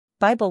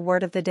Bible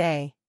word of the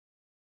day.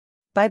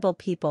 Bible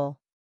people.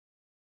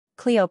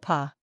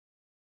 Cleopas.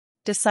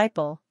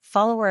 Disciple,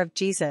 follower of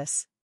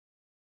Jesus.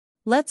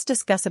 Let's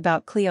discuss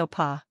about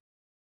Cleopas.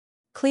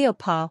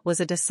 Cleopas was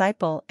a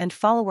disciple and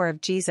follower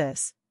of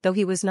Jesus, though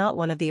he was not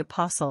one of the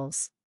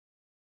apostles.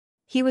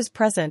 He was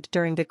present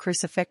during the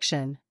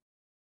crucifixion.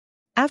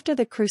 After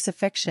the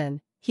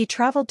crucifixion, he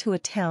traveled to a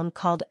town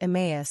called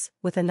Emmaus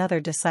with another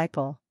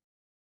disciple.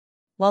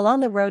 While on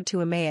the road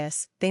to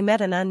Emmaus, they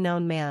met an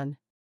unknown man.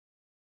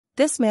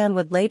 This man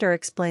would later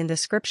explain the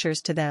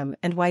scriptures to them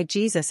and why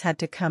Jesus had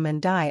to come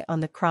and die on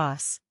the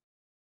cross.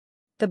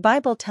 The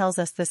Bible tells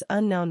us this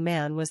unknown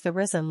man was the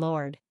risen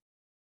Lord.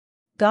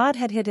 God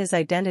had hid his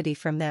identity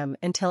from them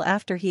until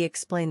after he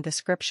explained the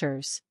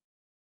scriptures.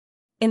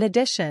 In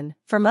addition,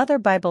 from other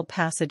Bible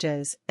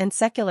passages and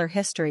secular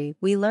history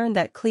we learn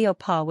that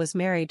Cleopas was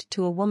married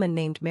to a woman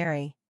named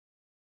Mary.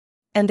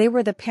 And they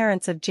were the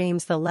parents of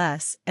James the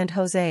Less and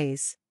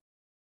Joses.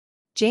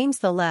 James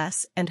the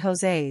Less and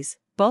Joses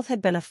both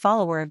had been a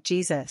follower of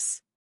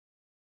Jesus.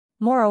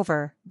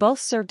 Moreover, both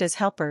served as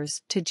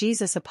helpers to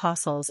Jesus'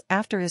 apostles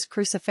after his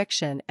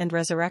crucifixion and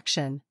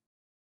resurrection.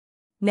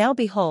 Now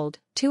behold,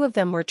 two of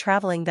them were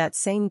traveling that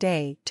same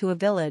day to a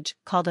village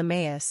called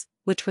Emmaus,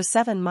 which was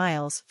 7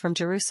 miles from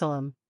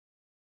Jerusalem.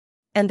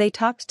 And they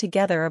talked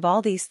together of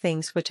all these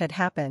things which had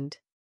happened.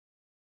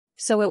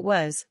 So it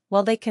was,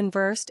 while they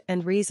conversed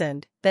and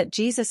reasoned, that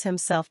Jesus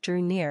himself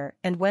drew near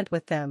and went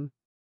with them.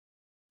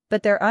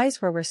 But their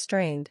eyes were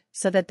restrained,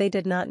 so that they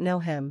did not know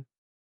him.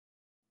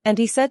 And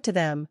he said to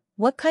them,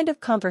 "What kind of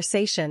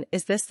conversation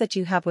is this that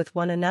you have with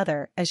one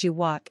another as you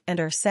walk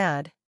and are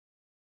sad?"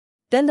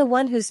 Then the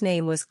one whose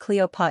name was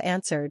Cleopas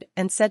answered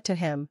and said to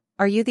him,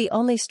 "Are you the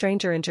only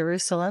stranger in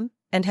Jerusalem,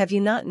 and have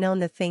you not known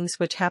the things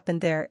which happened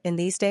there in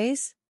these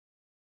days?"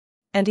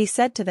 And he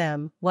said to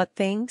them, "What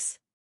things?"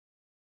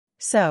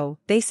 So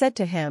they said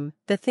to him,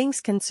 "The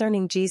things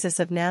concerning Jesus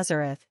of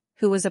Nazareth,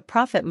 who was a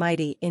prophet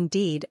mighty in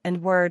deed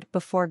and word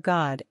before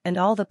God and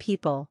all the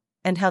people,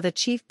 and how the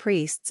chief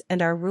priests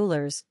and our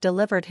rulers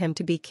delivered him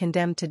to be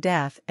condemned to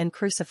death and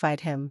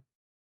crucified him."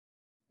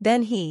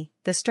 Then he,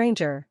 the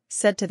stranger,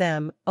 said to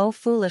them, "O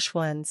foolish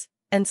ones,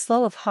 and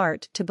slow of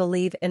heart to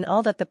believe in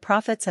all that the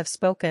prophets have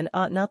spoken,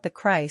 ought not the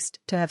Christ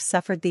to have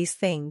suffered these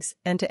things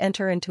and to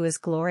enter into his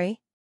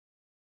glory?"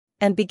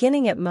 And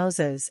beginning at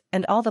Moses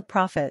and all the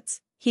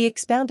prophets, he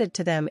expounded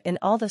to them in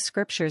all the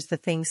scriptures the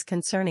things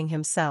concerning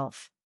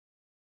himself.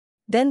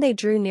 Then they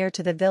drew near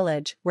to the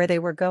village where they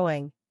were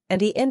going, and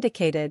he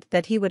indicated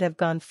that he would have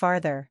gone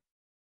farther.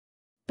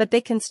 But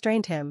they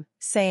constrained him,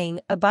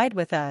 saying, "Abide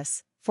with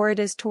us, for it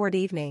is toward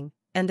evening,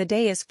 and the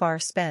day is far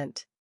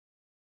spent."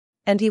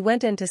 And he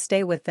went in to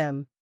stay with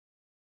them.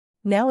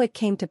 Now it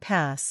came to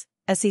pass,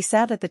 as he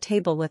sat at the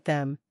table with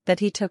them, that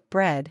he took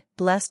bread,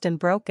 blessed and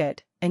broke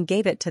it, and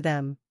gave it to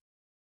them.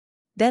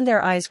 Then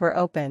their eyes were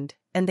opened,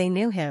 and they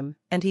knew him,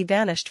 and he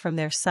vanished from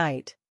their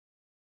sight.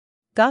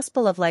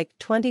 Gospel of Luke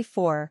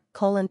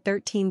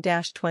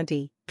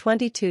 24:13-20,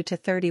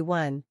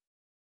 22-31.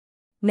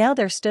 Now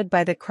there stood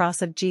by the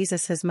cross of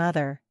Jesus his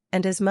mother,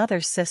 and his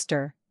mother's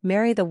sister,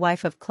 Mary the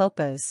wife of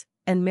Cleopas,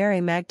 and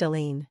Mary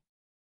Magdalene.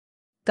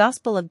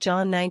 Gospel of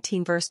John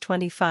 19 verse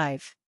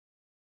 25.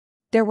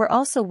 There were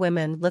also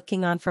women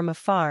looking on from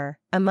afar,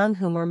 among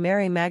whom were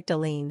Mary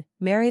Magdalene,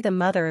 Mary the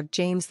mother of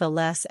James the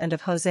Less and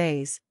of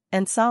Joses,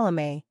 and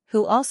Salome,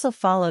 who also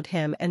followed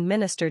him and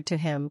ministered to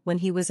him when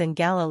he was in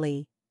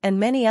Galilee, and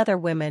many other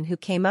women who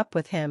came up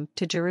with him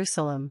to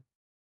Jerusalem.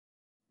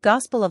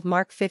 Gospel of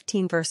Mark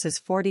 15 verses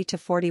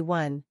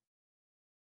 40-41.